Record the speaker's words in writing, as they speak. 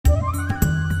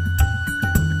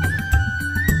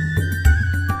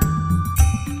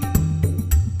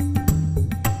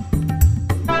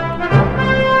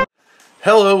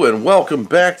Hello and welcome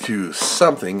back to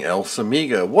Something Else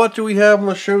Amiga. What do we have on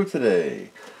the show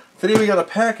today? Today we got a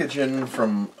package in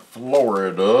from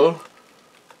Florida,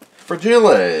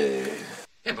 Fragile.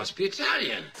 It must be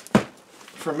Italian.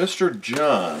 From Mr.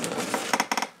 John.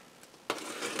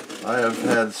 I have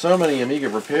had so many Amiga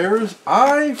repairs,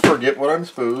 I forget what I'm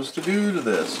supposed to do to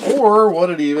this, or what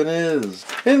it even is.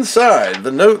 Inside,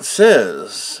 the note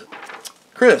says,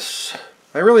 Chris,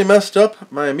 I really messed up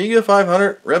my Amiga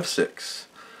 500 Rev 6.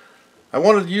 I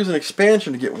wanted to use an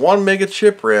expansion to get 1 mega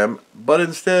chip RAM, but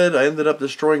instead I ended up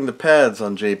destroying the pads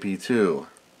on JP2.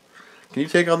 Can you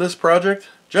take on this project?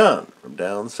 John, from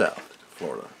down south,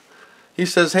 Florida. He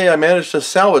says, hey, I managed to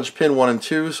salvage pin 1 and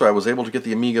 2, so I was able to get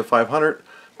the Amiga 500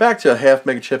 back to a half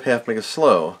mega chip, half mega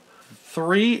slow.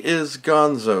 3 is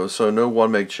gonzo, so no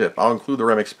 1 meg chip. I'll include the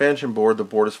RAM expansion board. The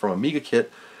board is from Amiga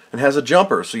Kit and has a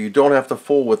jumper, so you don't have to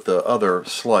fool with the other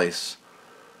slice.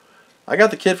 I got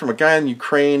the kit from a guy in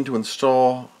Ukraine to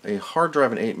install a hard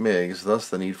drive in 8 megs, thus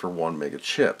the need for 1 mega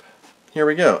chip. Here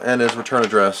we go, and his return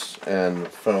address and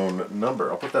phone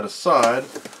number. I'll put that aside.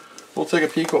 We'll take a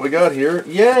peek what we got here.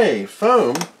 Yay!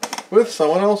 Foam with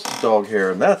someone else's dog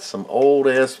hair, and that's some old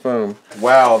ass foam.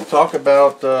 Wow, talk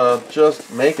about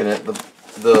just making it.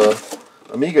 The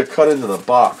Amiga cut into the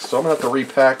box, so I'm going to have to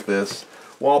repack this.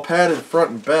 While padded front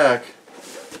and back,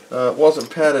 it wasn't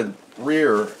padded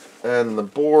rear, and the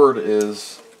board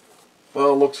is,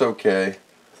 well, looks okay.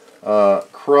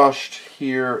 Crushed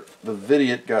here. The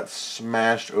vidiot got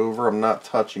smashed over. I'm not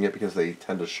touching it because they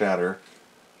tend to shatter.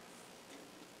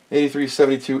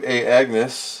 8372A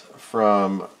Agnes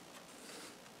from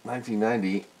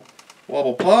 1990.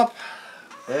 Wobble pop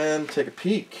and take a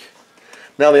peek.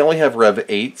 Now they only have Rev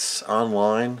 8s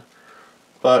online,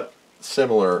 but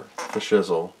similar to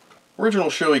shizzle.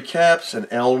 Original showy caps and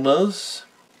Elnas.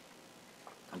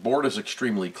 The board is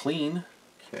extremely clean.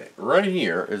 Okay, right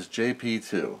here is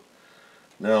JP2.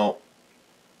 Now,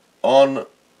 on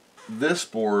this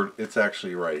board, it's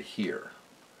actually right here.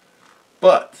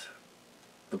 But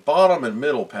the bottom and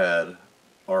middle pad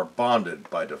are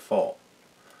bonded by default.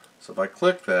 So if I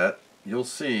click that, you'll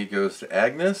see it goes to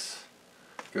Agnes,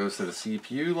 goes to the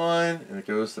CPU line, and it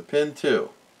goes to pin 2.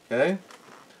 Okay?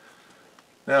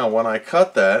 Now when I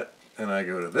cut that and I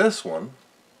go to this one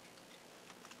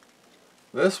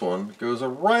goes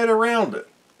right around it.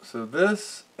 So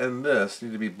this and this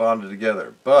need to be bonded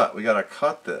together, but we got to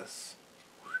cut this.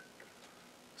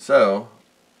 So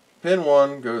pin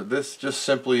 1 go. This just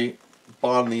simply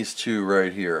bond these two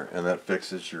right here, and that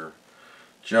fixes your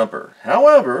jumper.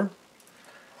 However,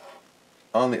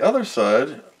 on the other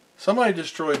side, somebody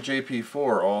destroyed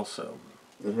JP4 also.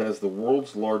 It has the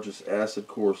world's largest acid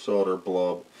core solder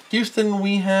blob. Houston,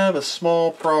 we have a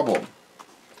small problem.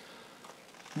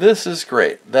 This is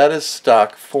great. That is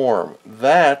stock form.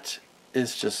 That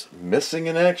is just missing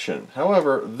in action.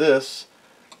 However, this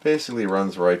basically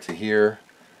runs right to here.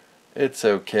 It's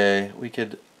okay. We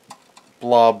could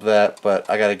blob that, but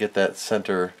I gotta get that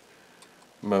center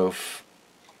mof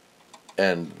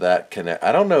and that connect.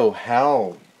 I don't know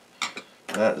how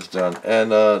that is done.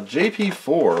 And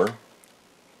JP4,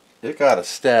 it got a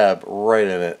stab right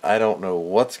in it. I don't know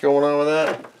what's going on with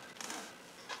that.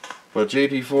 But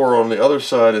JP4 on the other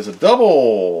side is a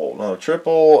double, not a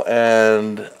triple,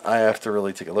 and I have to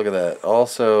really take a look at that.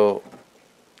 Also,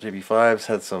 JP5's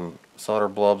had some solder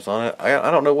blobs on it.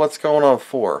 I don't know what's going on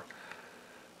for.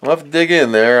 I'll have to dig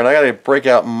in there, and I got to break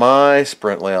out my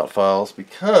sprint layout files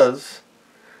because,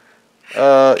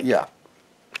 yeah,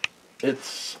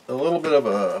 it's a little bit of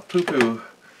a poo-poo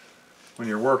when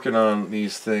you're working on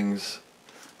these things.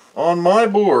 On my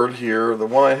board here, the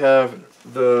one I have,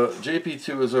 the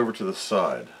JP2 is over to the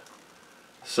side.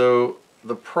 So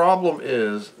the problem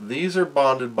is these are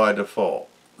bonded by default.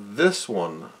 This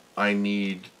one I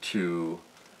need to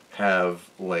have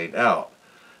laid out.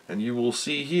 And you will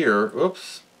see here,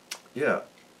 oops, yeah,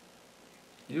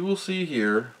 you will see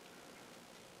here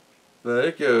that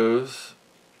it goes,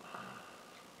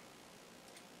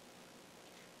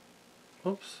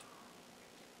 oops.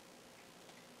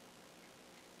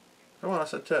 Come on, I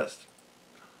said test.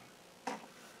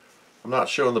 I'm not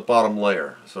showing the bottom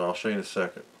layer, so I'll show you in a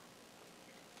second.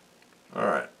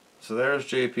 Alright, so there's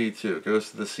JP2. Goes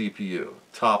to the CPU.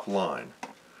 Top line.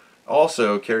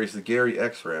 Also carries the Gary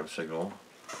XRAM signal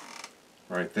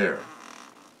right there.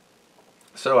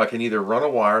 So I can either run a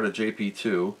wire to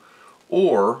JP2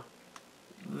 or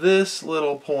this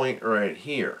little point right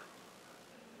here.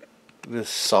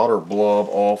 This solder blob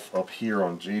off up here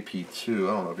on JP2.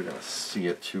 I don't know if you're going to see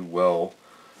it too well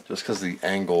just because the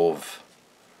angle of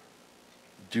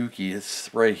Dookie is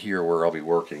right here where I'll be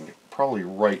working. Probably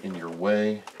right in your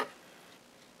way.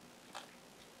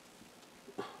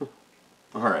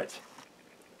 Alright,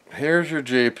 here's your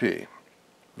JP.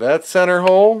 That center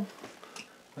hole,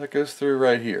 that goes through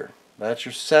right here. That's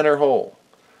your center hole.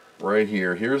 Right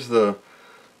here. Here's the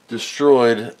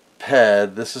destroyed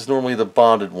pad. This is normally the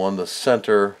bonded one, the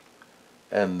center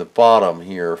and the bottom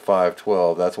here,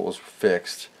 512. That's what was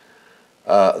fixed.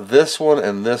 This one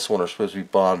and this one are supposed to be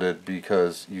bonded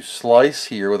because you slice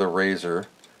here with a razor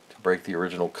to break the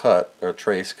original cut, or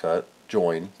trace cut,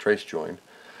 trace join,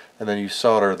 and then you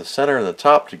solder the center and the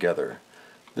top together.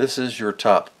 This is your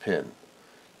top pin.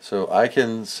 So I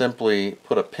can simply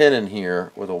put a pin in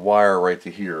here with a wire right to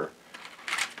here.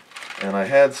 And I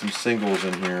had some singles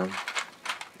in here.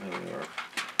 There they are.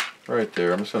 Right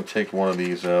there. I'm just going to take one of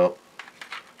these out.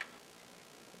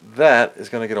 That is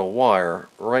going to get a wire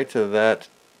right to that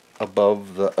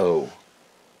above the O.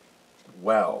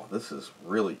 Wow, this is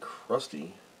really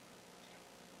crusty.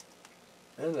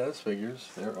 And as figures,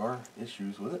 there are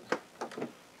issues with it.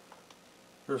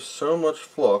 There's so much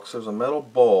flux. There's a metal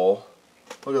ball.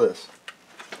 Look at this.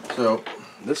 So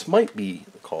this might be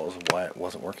the cause of why it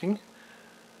wasn't working.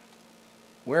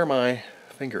 Where my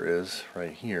finger is,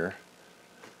 right here,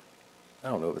 I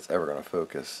don't know if it's ever going to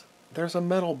focus. There's a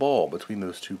metal ball between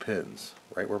those two pins.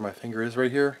 Right where my finger is right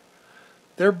here.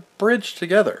 They're bridged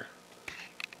together.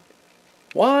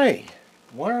 Why?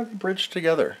 Why are they bridged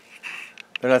together?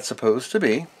 They're not supposed to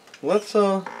be. Let's,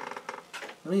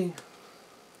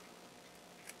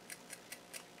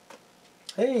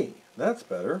 hey, that's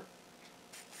better.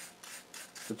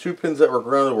 The two pins that were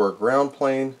grounded were ground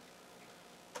plane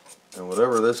and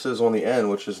whatever this is on the end,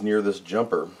 which is near this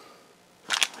jumper.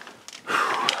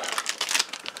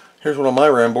 Here's one of my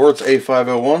RAM boards,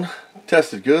 A501.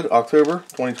 Tested good, October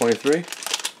 2023.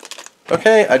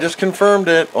 Okay, I just confirmed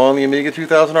it on the Amiga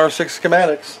 2000 R6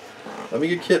 schematics.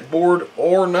 Amiga kit board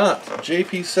or not,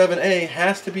 JP7A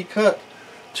has to be cut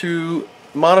to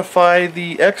modify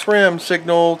the XRAM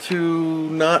signal to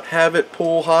not have it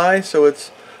pull high, so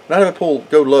it's not have it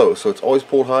go low, so it's always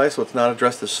pulled high, so it's not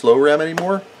addressed as slow RAM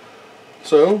anymore.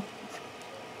 So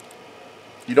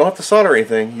you don't have to solder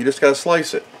anything, you just gotta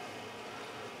slice it.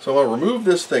 So I'll remove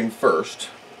this thing first.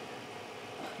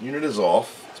 Unit is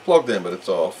off. It's plugged in, but it's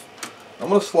off. I'm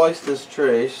gonna slice this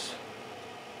trace.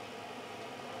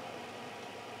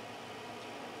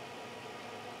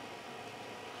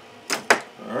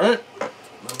 Alright.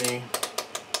 Let me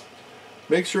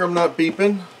make sure I'm not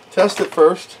beeping. Test it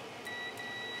first.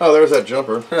 Oh, there's that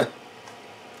jumper.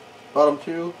 Bottom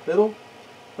two, middle,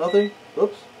 nothing.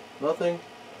 Oops, nothing,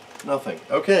 nothing.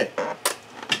 Okay.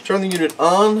 Turn the unit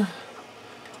on.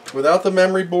 Without the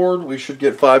memory board, we should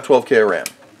get 512K RAM,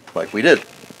 like we did.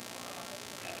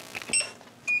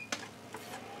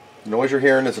 The noise you're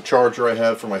hearing is a charger I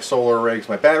have for my solar array because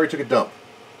my battery took a dump.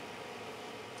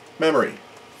 Memory,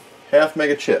 0.5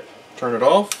 mega chip. Turn it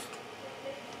off.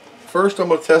 First, I'm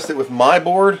going to test it with my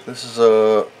board. This is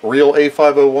a real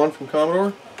A501 from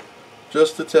Commodore.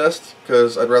 Just to test,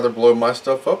 because I'd rather blow my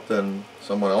stuff up than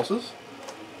someone else's.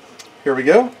 Here we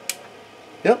go.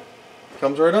 Yep,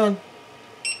 comes right on.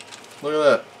 Look at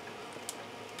that.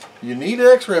 You need an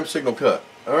XRAM signal cut.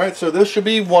 Alright, so this should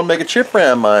be 1 mega chip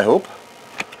RAM, I hope.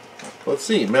 Let's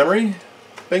see, memory.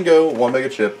 Bingo, 1 mega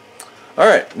chip.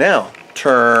 Alright, now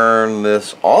turn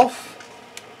this off.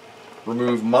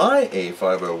 Remove my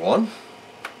A501.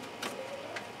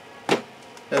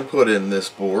 And put in this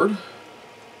board.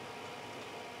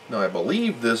 Now I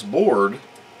believe this board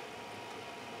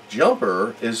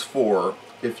jumper is for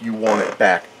if you want it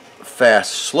back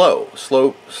fast, slow.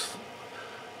 Slow,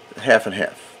 half and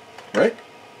half. Right?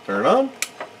 Turn it on.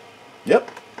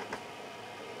 Yep.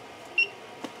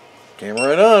 Came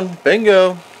right on.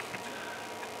 Bingo.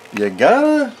 You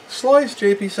gotta slice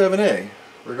JP7A,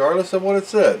 regardless of what it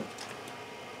said.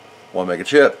 1 mega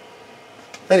chip.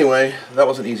 Anyway, that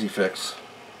was an easy fix.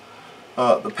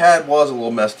 The pad was a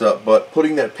little messed up, but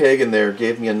putting that peg in there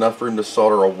gave me enough room to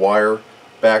solder a wire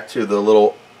back to the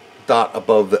little dot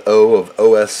above the O of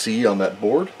OSC on that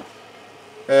board.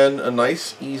 And a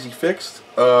nice, easy fix.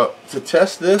 To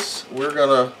test this,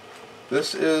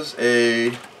 this is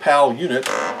a PAL unit,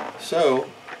 so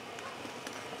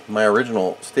my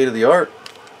original state-of-the-art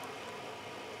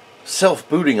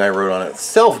self-booting I wrote on it.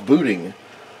 Self-booting.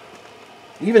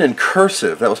 Even in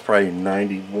cursive, that was probably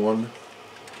 91,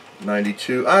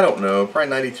 92, I don't know, probably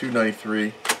 92,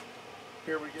 93.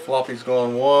 Here we go. Floppy's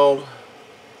gone wild.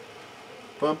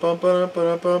 There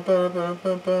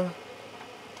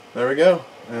we go.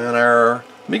 And our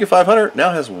Amiga 500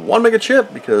 now has 1 mega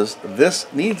chip because this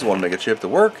needs 1 mega chip to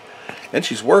work, and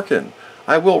she's working.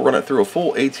 I will run it through a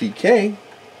full ATK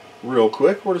real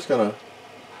quick. We're just gonna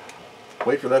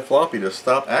wait for that floppy to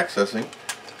stop accessing.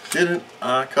 Didn't.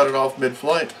 I cut it off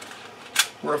mid-flight.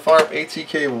 We're going to fire up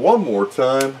ATK one more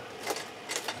time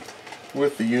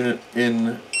with the unit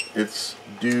in its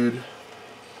dude.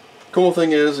 Cool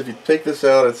thing is, if you take this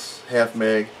out, it's half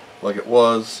meg like it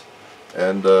was,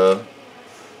 and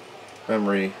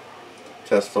memory,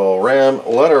 test all RAM,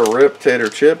 let her rip tater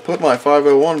chip, put my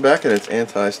 501 back in its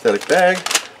anti-static bag,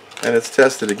 and it's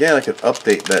tested again. I could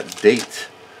update that date,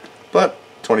 but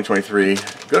 2023,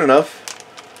 good enough.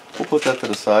 We'll put that to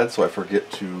the side so I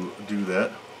forget to do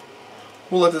that.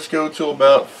 We'll let this go till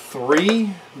about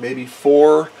 3, maybe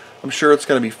 4. I'm sure it's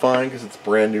going to be fine because it's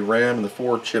brand new RAM, and the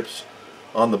 4 chips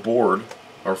on the board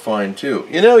are fine too.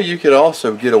 You know, you could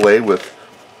also get away with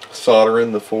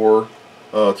soldering the 4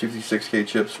 256K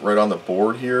chips right on the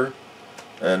board here,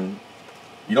 and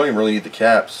you don't even really need the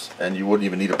caps, and you wouldn't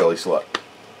even need a belly slot.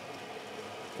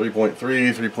 3.3,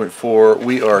 3.4,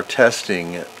 we are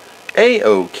testing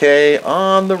A-OK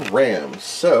on the RAM.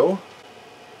 So,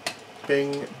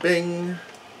 bing, bing.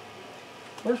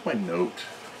 Where's my note?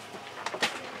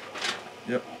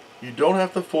 Yep. You don't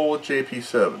have to fool with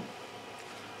JP7.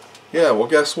 Yeah, well,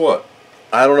 guess what?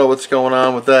 I don't know what's going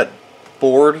on with that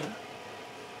board,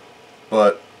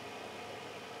 but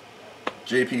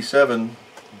JP7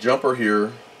 jumper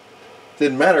here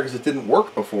didn't matter because it didn't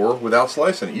work before without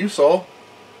slicing it. You saw.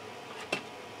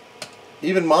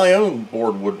 Even my own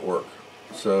board wouldn't work.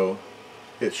 So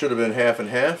it should have been half and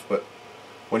half, but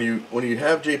when you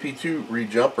have JP2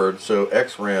 rejumpered, so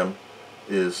XRAM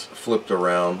is flipped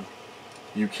around,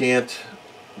 you can't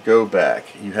go back.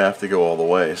 You have to go all the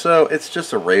way. So it's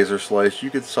just a razor slice. You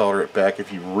could solder it back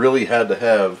if you really had to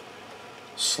have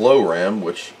slow RAM,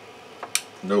 which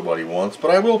nobody wants, but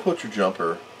I will put your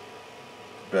jumper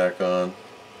back on.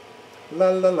 La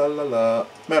la la la la.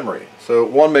 Memory. So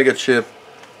 1 mega chip,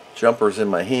 jumper's in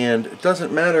my hand. It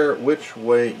doesn't matter which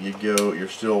way you go, you're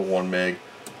still 1 meg,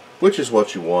 which is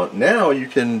what you want. Now you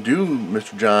can do,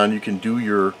 Mr. John, you can do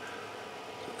your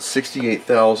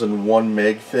 68,000 1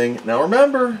 meg thing. Now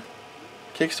remember,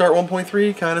 Kickstart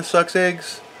 1.3 kind of sucks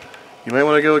eggs. You might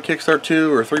want to go with Kickstart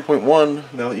 2 or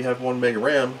 3.1 now that you have 1 meg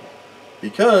RAM,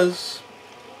 because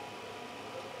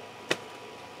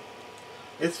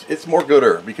it's more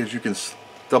gooder, because you can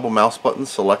double mouse button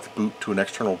select boot to an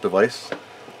external device,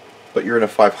 but you're in a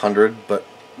 500. But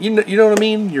you know what I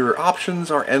mean? Your options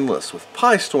are endless with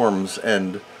Pi Storms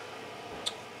and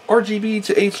RGB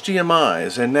to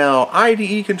HDMIs, and now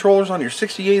IDE controllers on your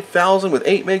 68,000 with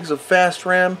 8 megs of fast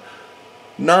RAM,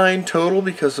 9 total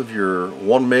because of your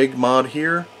 1 meg mod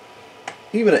here.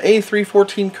 Even an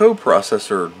A314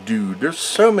 coprocessor, dude. There's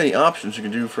so many options you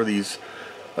can do for these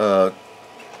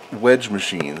wedge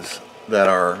machines that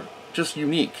are just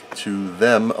unique to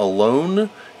them alone.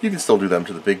 You can still do them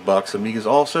to the big box Amigas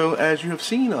also, as you have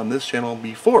seen on this channel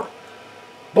before.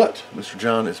 But Mr.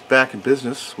 John is back in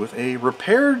business with a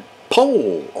repaired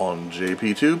pole on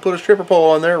JP2. Put a stripper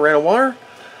pole on there, ran a wire,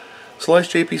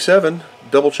 sliced JP7,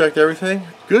 double checked everything,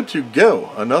 good to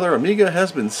go. Another Amiga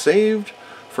has been saved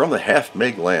from the half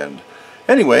meg land.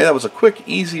 Anyway, that was a quick,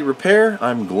 easy repair.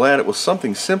 I'm glad it was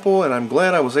something simple, and I'm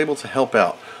glad I was able to help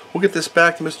out. We'll get this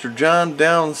back to Mr. John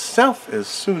down south as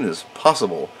soon as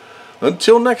possible.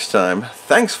 Until next time,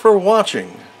 thanks for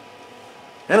watching,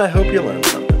 and I hope you learned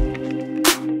something.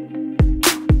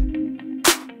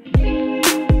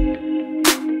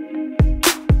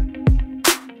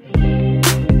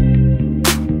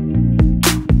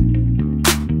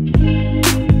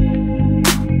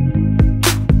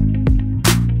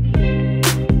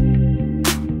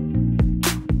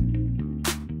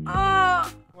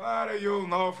 What do you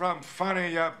know from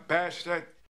funny, you bastard?